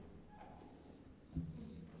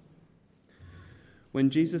When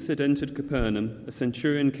Jesus had entered Capernaum, a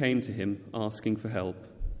centurion came to him, asking for help.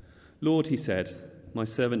 "Lord," he said, "my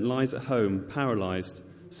servant lies at home, paralyzed,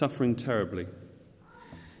 suffering terribly."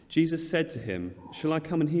 Jesus said to him, "Shall I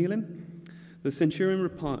come and heal him?" The centurion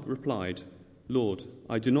replied, "Lord,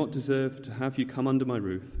 I do not deserve to have you come under my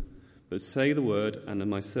roof, but say the word, and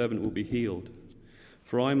my servant will be healed.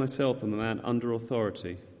 For I myself am a man under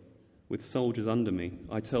authority, with soldiers under me.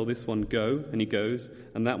 I tell this one, 'Go,' and he goes,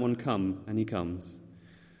 and that one, 'Come,' and he comes.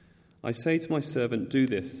 I say to my servant, 'Do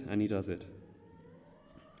this,' and he does it."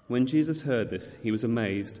 When Jesus heard this, he was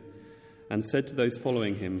amazed and said to those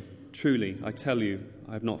following him, "Truly, I tell you,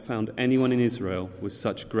 I have not found anyone in Israel with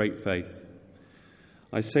such great faith.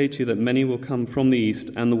 I say to you that many will come from the east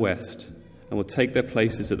and the west and will take their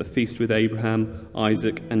places at the feast with Abraham,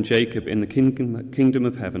 Isaac, and Jacob in the kingdom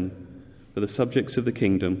of heaven. But the subjects of the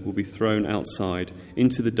kingdom will be thrown outside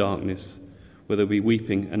into the darkness, where there will be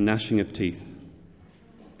weeping and gnashing of teeth."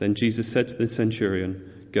 Then Jesus said to the centurion,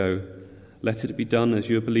 "Go, let it be done as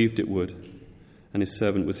you have believed it would." And his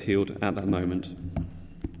servant was healed at that moment.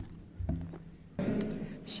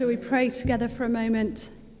 Shall we pray together for a moment?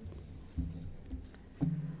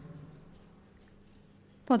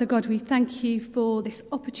 Father God, we thank you for this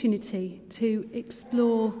opportunity to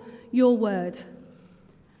explore your word.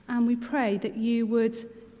 And we pray that you would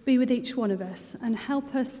be with each one of us and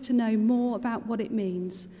help us to know more about what it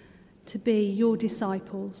means to be your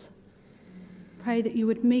disciples. Pray that you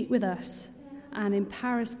would meet with us and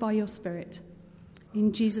empower us by your Spirit.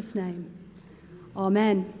 In Jesus' name,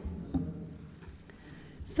 amen.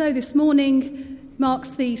 So this morning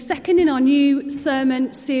marks the second in our new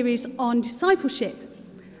sermon series on discipleship.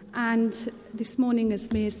 And this morning,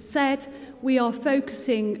 as Mia said, we are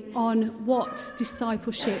focusing on what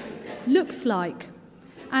discipleship looks like.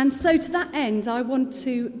 And so to that end, I want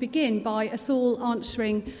to begin by us all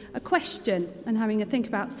answering a question and having a think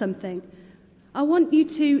about something. I want you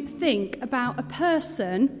to think about a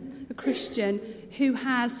person, a Christian, who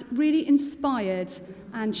has really inspired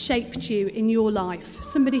and shaped you in your life,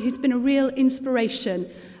 somebody who's been a real inspiration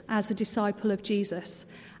as a disciple of Jesus,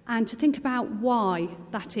 and to think about why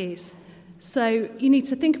that is. So you need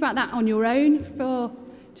to think about that on your own for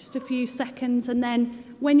just a few seconds, and then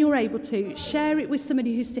when you're able to, share it with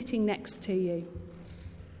somebody who's sitting next to you.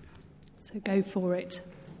 So go for it.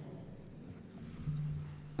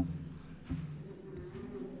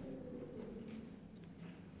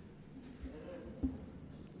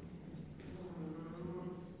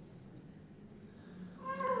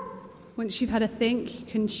 Once you've had a think, you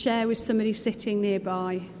can share with somebody sitting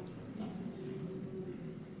nearby.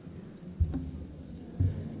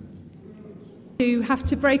 You have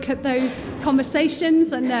to break up those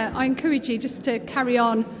conversations, and I encourage you just to carry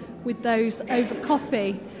on with those over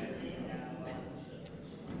coffee.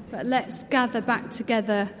 But let's gather back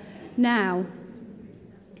together now.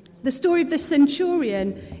 The story of the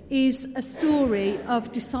centurion is a story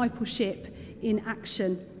of discipleship in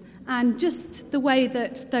action. And just the way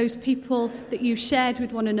that those people that you shared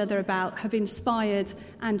with one another about have inspired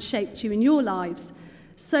and shaped you in your lives,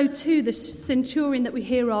 so too the centurion that we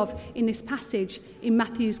hear of in this passage in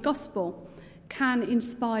Matthew's Gospel can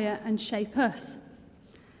inspire and shape us.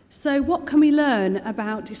 So what can we learn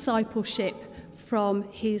about discipleship from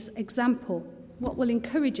his example? What will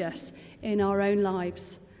encourage us in our own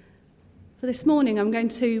lives? For this morning, I'm going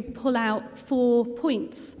to pull out 4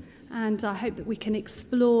 points, and I hope that we can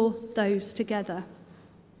explore those together.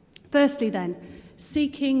 Firstly then,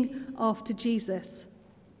 seeking after Jesus.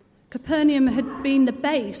 Capernaum had been the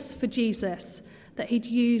base for Jesus that he'd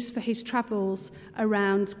used for his travels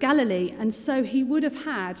around Galilee, and so he would have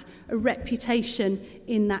had a reputation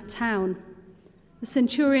in that town. The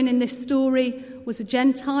centurion in this story was a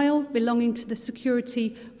Gentile belonging to the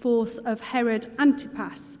security force of Herod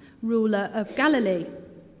Antipas, ruler of Galilee.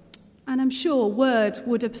 And I'm sure word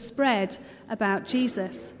would have spread about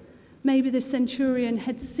Jesus. Maybe the centurion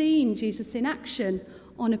had seen Jesus in action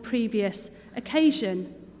on a previous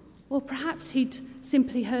occasion. Or perhaps he'd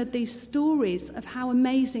simply heard these stories of how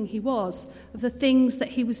amazing he was, of the things that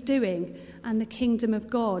he was doing and the kingdom of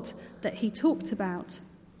God that he talked about.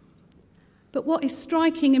 But what is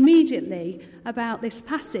striking immediately about this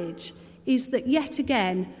passage is that yet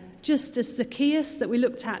again, just as Zacchaeus that we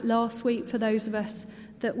looked at last week for those of us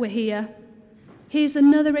that were here, here's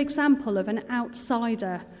another example of an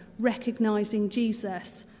outsider recognizing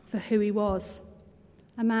Jesus for who he was.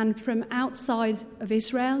 A man from outside of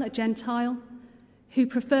Israel, a Gentile, who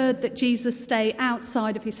preferred that Jesus stay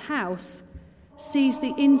outside of his house, sees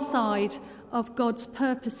the inside of God's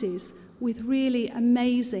purposes with really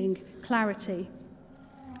amazing clarity.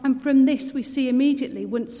 And from this we see immediately,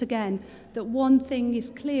 once again, that one thing is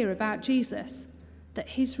clear about Jesus, that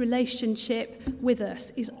his relationship with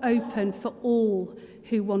us is open for all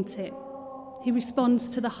who want it. He responds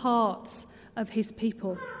to the hearts of his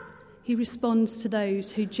people. He responds to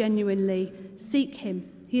those who genuinely seek him.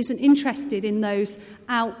 He isn't interested in those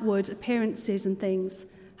outward appearances and things,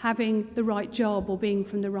 having the right job or being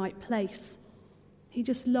from the right place. He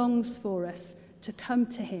just longs for us to come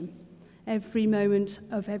to him every moment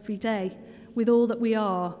of every day with all that we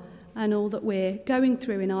are and all that we're going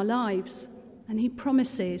through in our lives. And he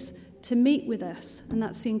promises to meet with us, and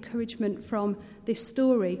that's the encouragement from this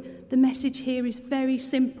story. The message here is very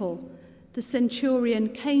simple. The centurion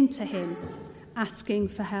came to him asking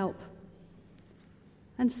for help.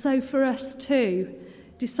 And so for us too,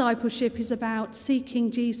 discipleship is about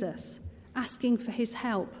seeking Jesus, asking for his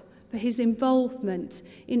help, for his involvement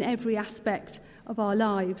in every aspect of our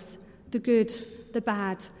lives, the good, the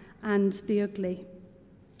bad, and the ugly.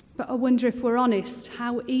 But I wonder, if we're honest,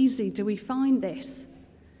 how easy do we find this?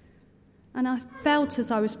 And I felt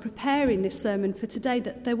as I was preparing this sermon for today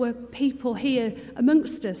that there were people here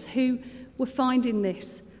amongst us who were finding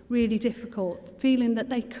this really difficult, feeling that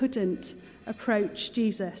they couldn't approach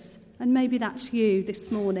Jesus. And maybe that's you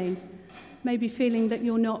this morning. Maybe feeling that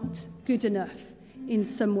you're not good enough in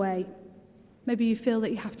some way. Maybe you feel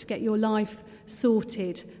that you have to get your life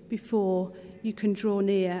sorted before you can draw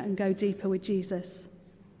near and go deeper with Jesus.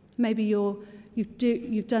 Maybe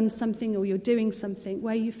you've done something, or you're doing something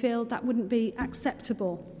where you feel that wouldn't be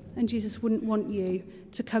acceptable and Jesus wouldn't want you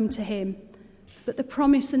to come to him. But the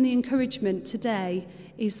promise and the encouragement today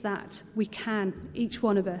is that we can, each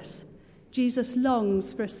one of us. Jesus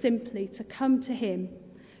longs for us simply to come to him,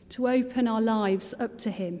 to open our lives up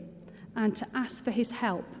to him, and to ask for his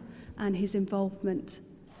help and his involvement.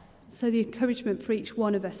 So the encouragement for each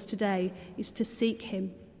one of us today is to seek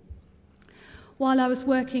him. While I was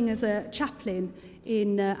working as a chaplain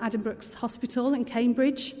in Addenbrooke's Hospital in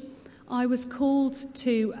Cambridge, I was called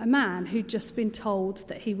to a man who'd just been told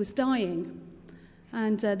that he was dying.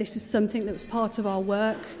 And this is something that was part of our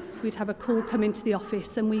work. We'd have a call come into the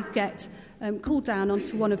office and we'd get called down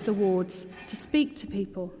onto one of the wards to speak to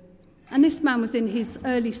people. And this man was in his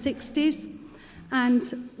early 60s.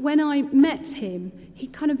 And when I met him, he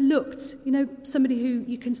kind of looked, somebody who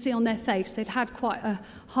you can see on their face. They'd had quite a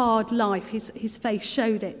hard life. His face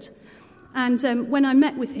showed it. And when I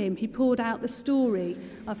met with him, he poured out the story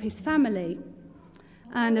of his family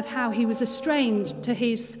and of how he was estranged to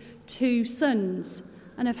his 2 sons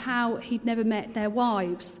and of how he'd never met their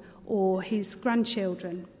wives or his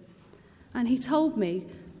grandchildren. And he told me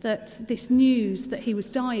that this news that he was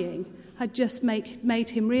dying had just made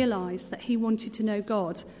him realise that he wanted to know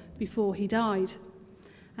God before he died.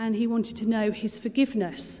 And he wanted to know his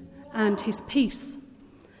forgiveness and his peace.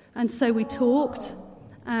 And so we talked,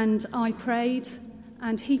 and I prayed,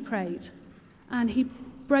 and he prayed. And he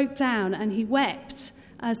broke down and he wept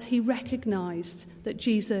as he recognised that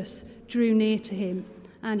Jesus drew near to him,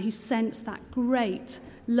 and he sensed that great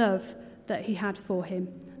love that he had for him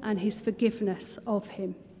and his forgiveness of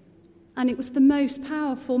him. And it was the most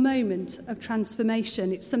powerful moment of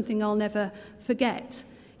transformation. It's something I'll never forget.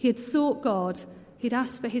 He had sought God, he'd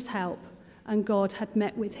asked for his help, and God had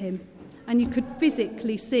met with him. And you could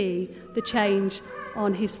physically see the change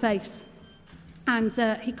on his face. And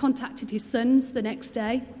he contacted his sons the next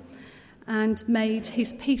day and made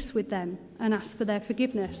his peace with them and asked for their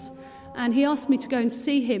forgiveness. And he asked me to go and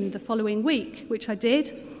see him the following week, which I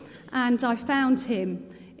did. And I found him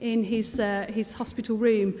in his hospital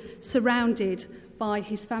room, surrounded by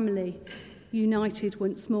his family, united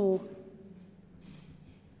once more.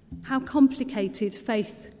 How complicated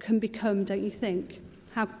faith can become, don't you think?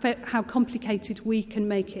 How complicated we can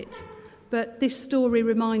make it. But this story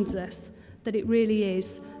reminds us that it really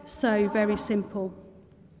is so very simple.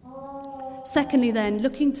 Secondly then,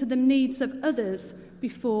 looking to the needs of others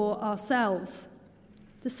before ourselves.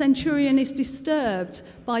 The centurion is disturbed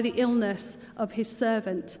by the illness of his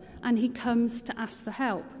servant, and he comes to ask for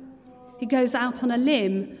help. He goes out on a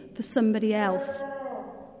limb for somebody else.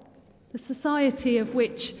 The society of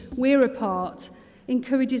which we're a part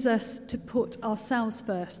encourages us to put ourselves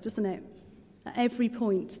first, doesn't it? At every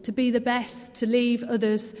point, to be the best, to leave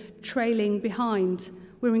others trailing behind.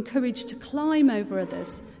 We're encouraged to climb over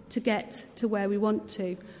others to get to where we want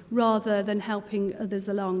to, rather than helping others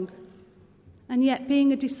along. And yet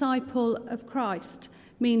being a disciple of Christ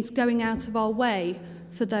means going out of our way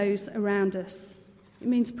for those around us. It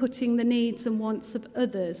means putting the needs and wants of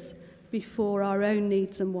others before our own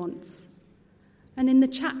needs and wants. And in the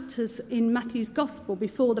chapters in Matthew's Gospel,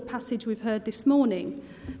 before the passage we've heard this morning,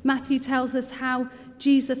 Matthew tells us how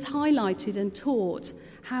Jesus highlighted and taught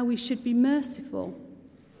how we should be merciful,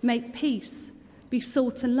 make peace, be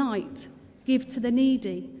salt and light, give to the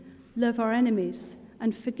needy, love our enemies,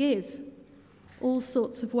 and forgive. All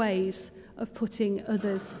sorts of ways of putting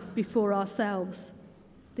others before ourselves.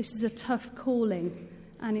 This is a tough calling,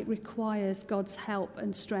 and it requires God's help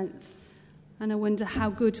and strength. And I wonder how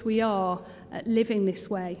good we are at living this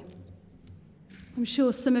way. I'm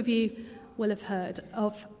sure some of you will have heard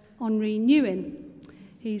of Henri Nouwen.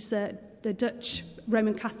 He's the Dutch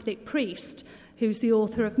Roman Catholic priest who's the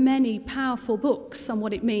author of many powerful books on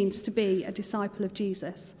what it means to be a disciple of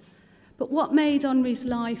Jesus. But what made Henri's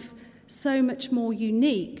life so much more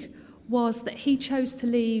unique was that he chose to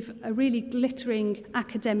leave a really glittering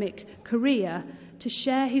academic career to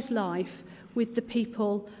share his life with the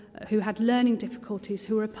people who had learning difficulties,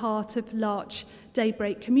 who were a part of L'Arche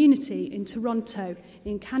Daybreak community in Toronto,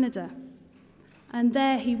 in Canada. And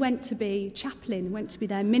there he went to be chaplain, went to be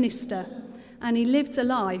their minister, and he lived a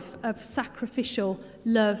life of sacrificial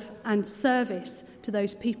love and service to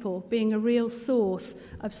those people, being a real source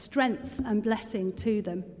of strength and blessing to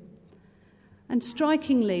them. And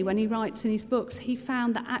strikingly, when he writes in his books, he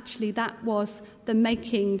found that actually that was the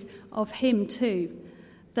making of him too.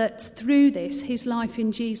 That through this, his life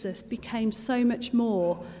in Jesus became so much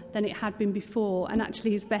more than it had been before. And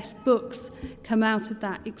actually his best books come out of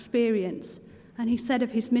that experience. And he said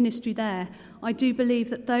of his ministry there, "I do believe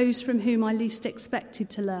that those from whom I least expected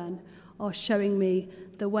to learn are showing me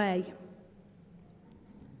the way."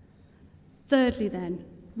 Thirdly then,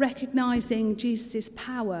 recognising Jesus'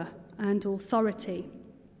 power and authority.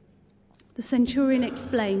 The centurion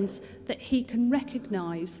explains that he can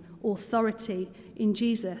recognise authority in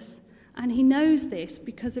Jesus, and he knows this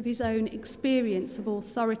because of his own experience of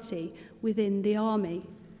authority within the army.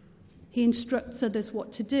 He instructs others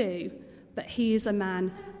what to do, but he is a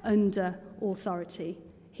man under authority.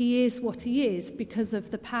 He is what he is because of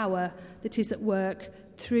the power that is at work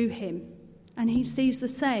through him, and he sees the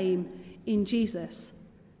same in Jesus.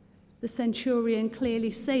 The centurion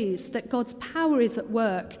clearly sees that God's power is at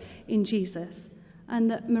work in Jesus and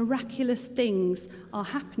that miraculous things are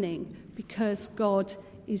happening because God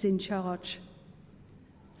is in charge.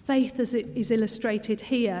 Faith, as it is illustrated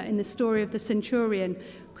here in the story of the centurion,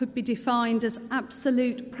 could be defined as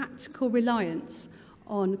absolute practical reliance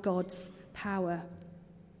on God's power.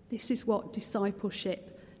 This is what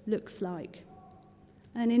discipleship looks like.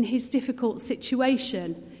 And in his difficult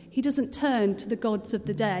situation, he doesn't turn to the gods of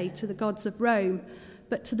the day, to the gods of Rome,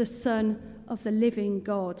 but to the Son of the living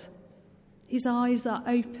God. His eyes are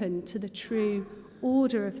open to the true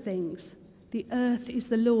order of things. The earth is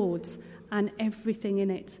the Lord's and everything in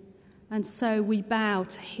it. And so we bow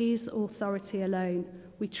to his authority alone.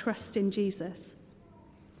 We trust in Jesus.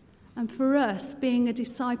 And for us, being a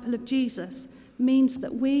disciple of Jesus means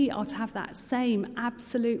that we are to have that same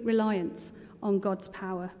absolute reliance on God's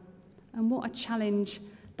power. And what a challenge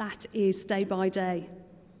that is day by day.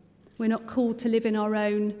 We're not called to live in our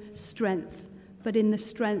own strength, but in the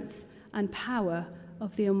strength and power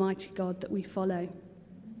of the Almighty God that we follow.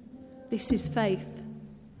 This is faith.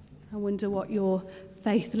 I wonder what your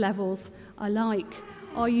faith levels are like.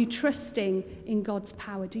 Are you trusting in God's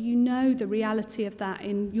power? Do you know the reality of that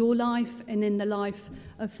in your life and in the life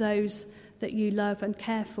of those that you love and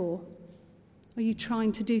care for? Are you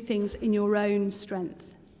trying to do things in your own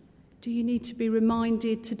strength? Do you need to be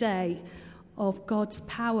reminded today of God's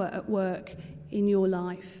power at work in your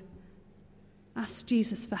life? Ask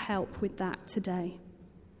Jesus for help with that today.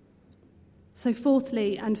 So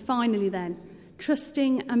fourthly and finally then,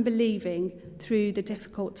 trusting and believing through the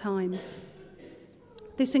difficult times.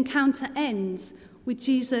 This encounter ends with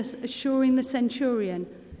Jesus assuring the centurion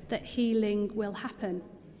that healing will happen.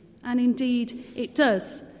 And indeed it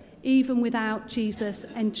does, even without Jesus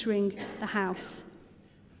entering the house.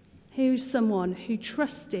 Here is someone who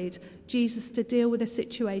trusted Jesus to deal with a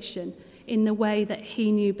situation in the way that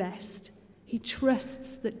he knew best. He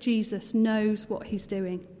trusts that Jesus knows what he's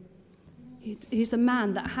doing. He's a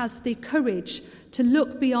man that has the courage to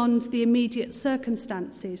look beyond the immediate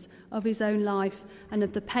circumstances of his own life and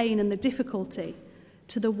of the pain and the difficulty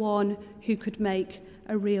to the one who could make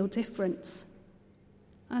a real difference.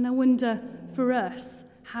 And I wonder for us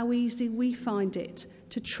how easy we find it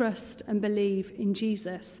to trust and believe in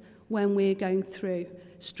Jesus when we're going through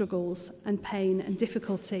struggles and pain and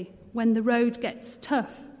difficulty, when the road gets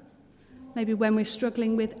tough, maybe when we're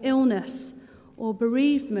struggling with illness or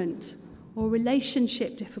bereavement or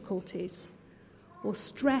relationship difficulties or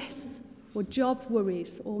stress or job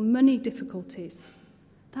worries or money difficulties.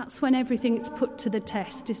 That's when everything is put to the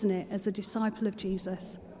test, isn't it, as a disciple of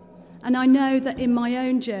Jesus? And I know that in my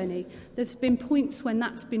own journey, there's been points when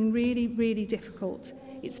that's been really, really difficult.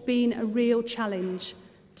 It's been a real challenge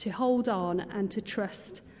to hold on and to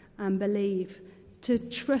trust and believe, to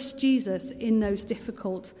trust Jesus in those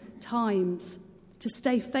difficult times, to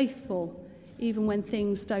stay faithful even when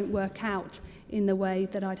things don't work out in the way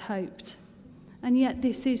that I'd hoped. And yet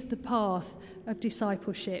this is the path of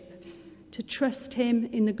discipleship, to trust him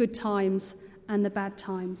in the good times and the bad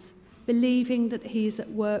times, believing that he is at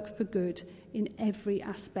work for good in every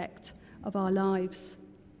aspect of our lives.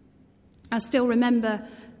 I still remember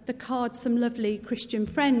the card some lovely Christian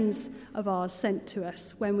friends of ours sent to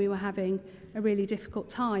us when we were having a really difficult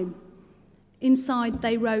time. Inside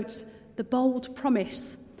they wrote the bold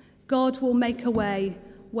promise, God will make a way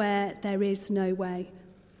where there is no way.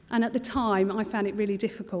 And at the time I found it really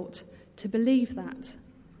difficult to believe that.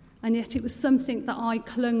 And yet it was something that I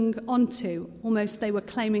clung onto. Almost they were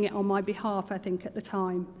claiming it on my behalf, I think, at the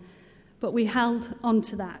time. But we held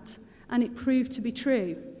onto that, and it proved to be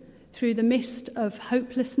true. Through the mist of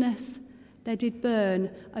hopelessness, there did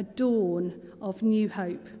burn a dawn of new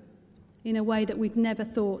hope in a way that we'd never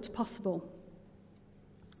thought possible.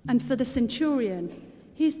 And for the centurion,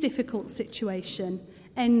 his difficult situation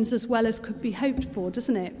ends as well as could be hoped for,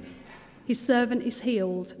 doesn't it? His servant is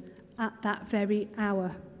healed at that very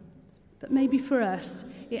hour. But maybe for us,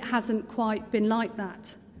 it hasn't quite been like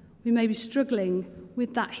that. We may be struggling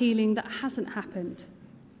with that healing that hasn't happened,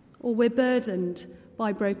 or we're burdened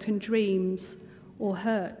by broken dreams or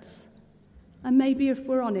hurts. And maybe if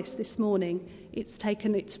we're honest this morning, it's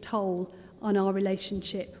taken its toll on our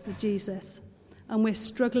relationship with Jesus, and we're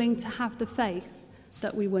struggling to have the faith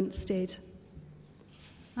that we once did.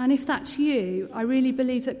 And if that's you, I really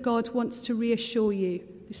believe that God wants to reassure you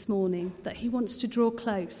this morning, that he wants to draw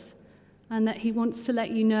close, and that he wants to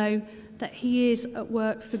let you know that he is at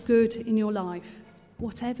work for good in your life,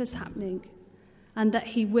 whatever's happening, and that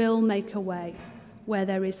he will make a way where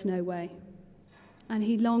there is no way. And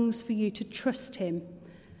he longs for you to trust him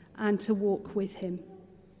and to walk with him.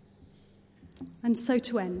 And so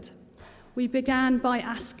to end, we began by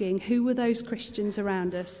asking who were those Christians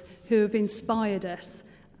around us who have inspired us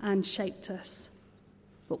and shaped us.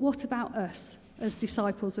 But what about us as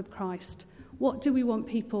disciples of Christ? What do we want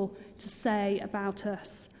people to say about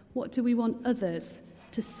us? What do we want others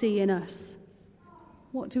to see in us?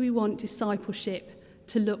 What do we want discipleship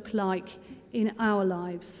to look like in our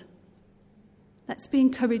lives? Let's be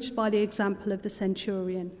encouraged by the example of the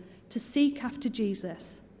centurion, to seek after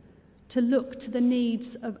Jesus, to look to the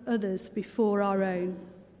needs of others before our own,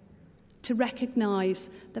 to recognise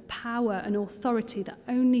the power and authority that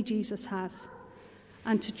only Jesus has,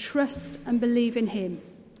 and to trust and believe in him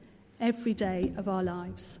every day of our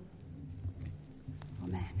lives.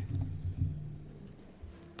 Amen.